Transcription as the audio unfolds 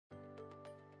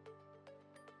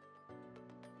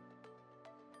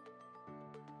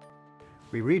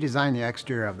We redesigned the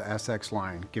exterior of the SX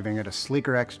line, giving it a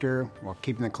sleeker exterior while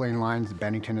keeping the clean lines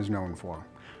Bennington is known for.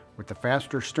 With the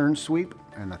faster stern sweep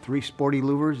and the 3 sporty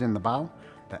louvers in the bow,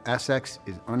 the SX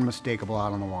is unmistakable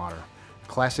out on the water.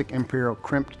 Classic imperial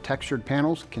crimped textured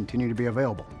panels continue to be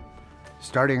available.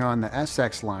 Starting on the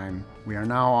SX line, we are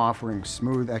now offering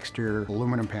smooth exterior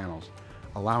aluminum panels,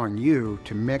 allowing you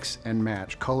to mix and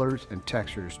match colors and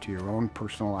textures to your own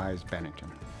personalized Bennington.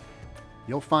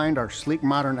 You'll find our sleek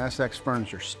modern SX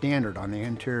furniture standard on the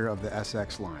interior of the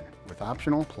SX line, with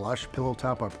optional plush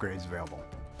pillowtop upgrades available.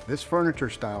 This furniture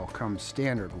style comes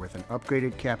standard with an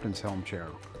upgraded captain's helm chair.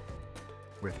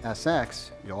 With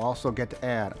SX, you'll also get to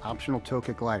add optional toe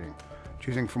kick lighting.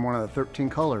 Choosing from one of the 13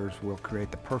 colors will create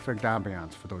the perfect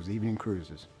ambiance for those evening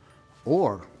cruises.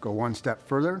 Or go one step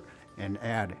further and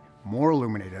add more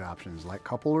illuminated options like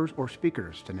cup holders or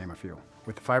speakers, to name a few.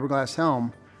 With the fiberglass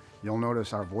helm, you'll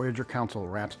notice our Voyager console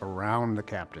wraps around the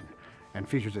captain and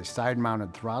features a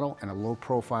side-mounted throttle and a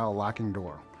low-profile locking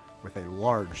door with a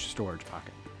large storage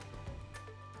pocket.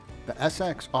 The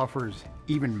SX offers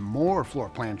even more floor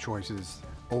plan choices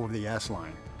over the S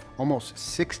line, almost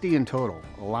 60 in total,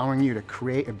 allowing you to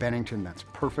create a Bennington that's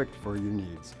perfect for your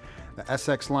needs. The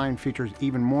SX line features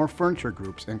even more furniture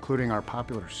groups, including our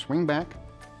popular swingback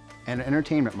and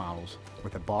entertainment models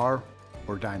with a bar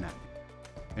or dinette.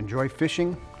 Enjoy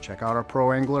fishing? Check out our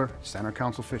Pro Angler center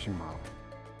console fishing model.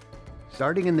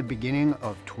 Starting in the beginning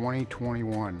of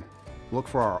 2021, look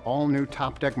for our all-new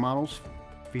top deck models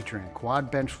featuring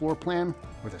quad bench floor plan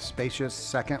with a spacious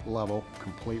second level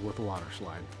complete with water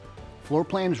slide. Floor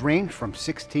plans range from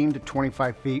 16 to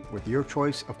 25 feet with your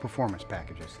choice of performance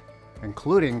packages,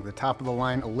 including the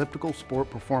top-of-the-line elliptical sport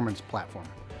performance platform,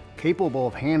 capable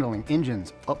of handling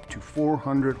engines up to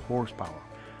 400 horsepower.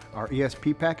 Our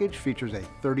ESP package features a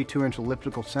 32-inch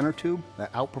elliptical center tube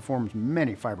that outperforms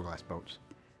many fiberglass boats.